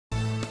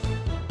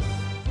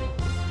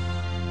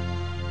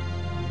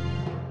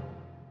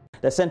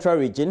The Central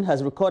Region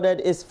has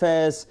recorded its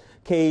first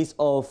case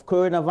of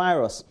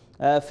coronavirus.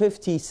 A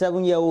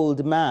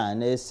 57-year-old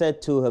man is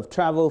said to have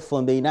traveled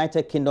from the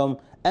United Kingdom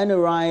and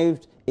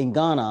arrived in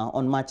Ghana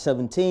on March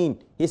 17.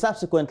 He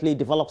subsequently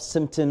developed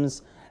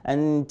symptoms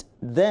and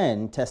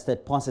then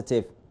tested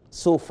positive.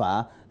 So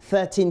far,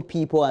 13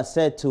 people are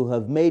said to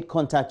have made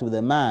contact with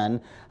the man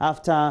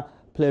after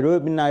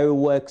preliminary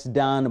works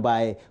done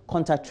by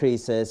contact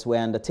tracers were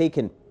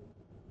undertaken.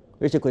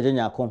 Richard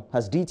Kojanyako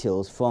has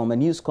details from a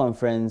news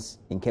conference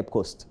in Cape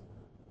Coast.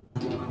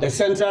 The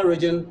Central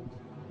Region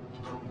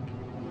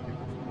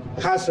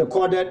has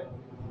recorded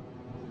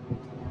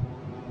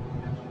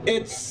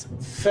its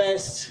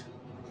first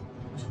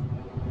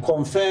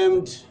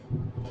confirmed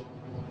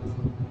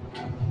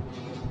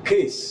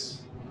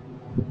case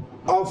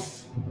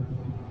of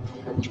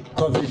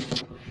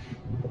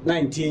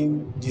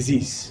COVID-19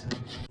 disease.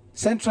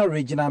 Central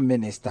Regional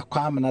Minister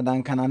Kwame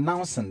Duncan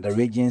announcing the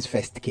region's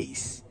first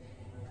case.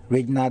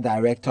 Regional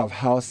Director of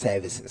Health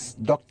Services,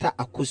 Dr.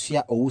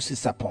 Akusia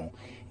Owusu-Sapon,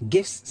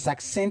 gives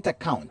succinct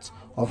account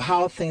of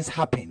how things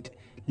happened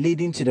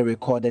leading to the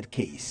recorded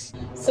case.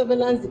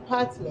 Surveillance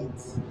Department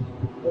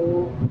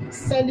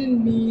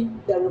sending me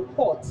the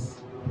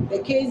reports, the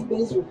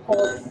case-based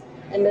reports,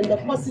 and then the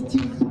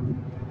positive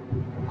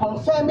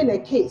confirming a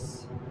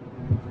case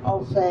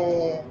of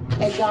a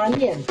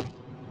Ghanaian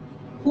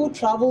who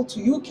traveled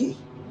to UK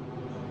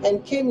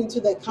and came into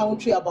the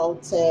country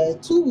about 2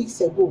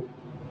 weeks ago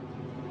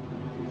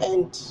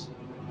and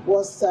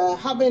was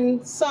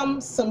having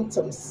some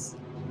symptoms.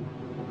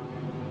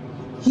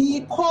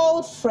 He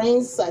called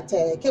friends at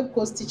Cape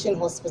Coast Teaching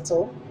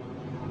Hospital,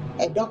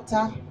 a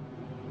doctor,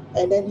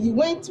 and then he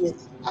went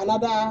with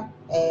another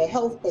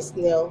health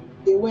personnel.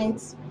 They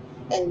went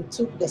and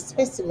took the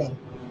specimen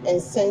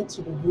and sent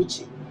to the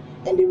Gucci,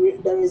 and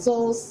the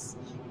results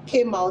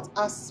came out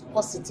as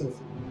positive.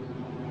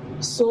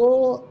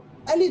 So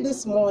early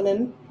this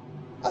morning,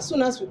 as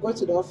soon as we got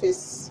to the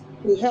office,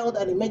 we held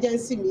an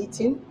emergency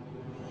meeting.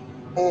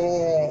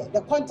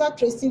 The contact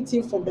tracing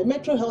team from the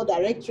Metro Health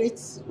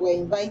Directorates were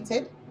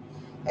invited,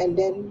 and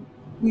then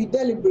we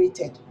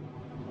deliberated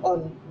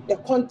on the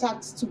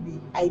contacts to be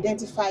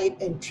identified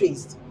and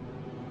traced.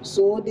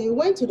 So they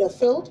went to the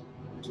field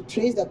to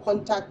trace the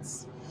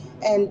contacts,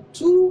 and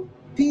 2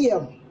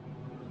 p.m.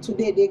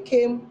 today they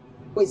came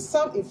with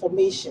some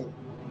information.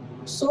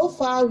 So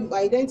far, we've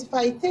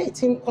identified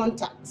 13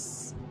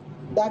 contacts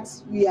that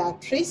we are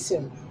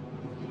tracing,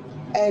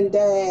 and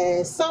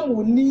some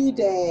will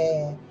need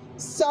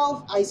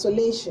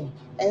self-isolation,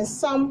 and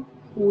some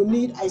will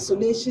need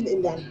isolation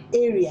in an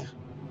area.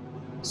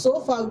 So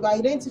far, we've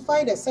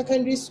identified a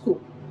secondary school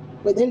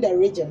within the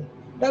region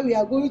that we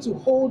are going to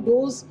hold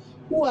those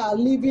who are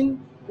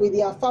living with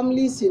their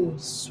families in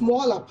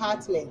small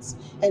apartments,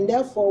 and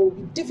therefore it will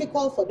be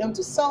difficult for them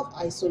to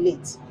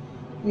self-isolate.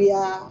 We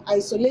are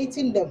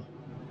isolating them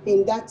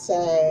in that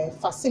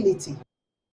facility.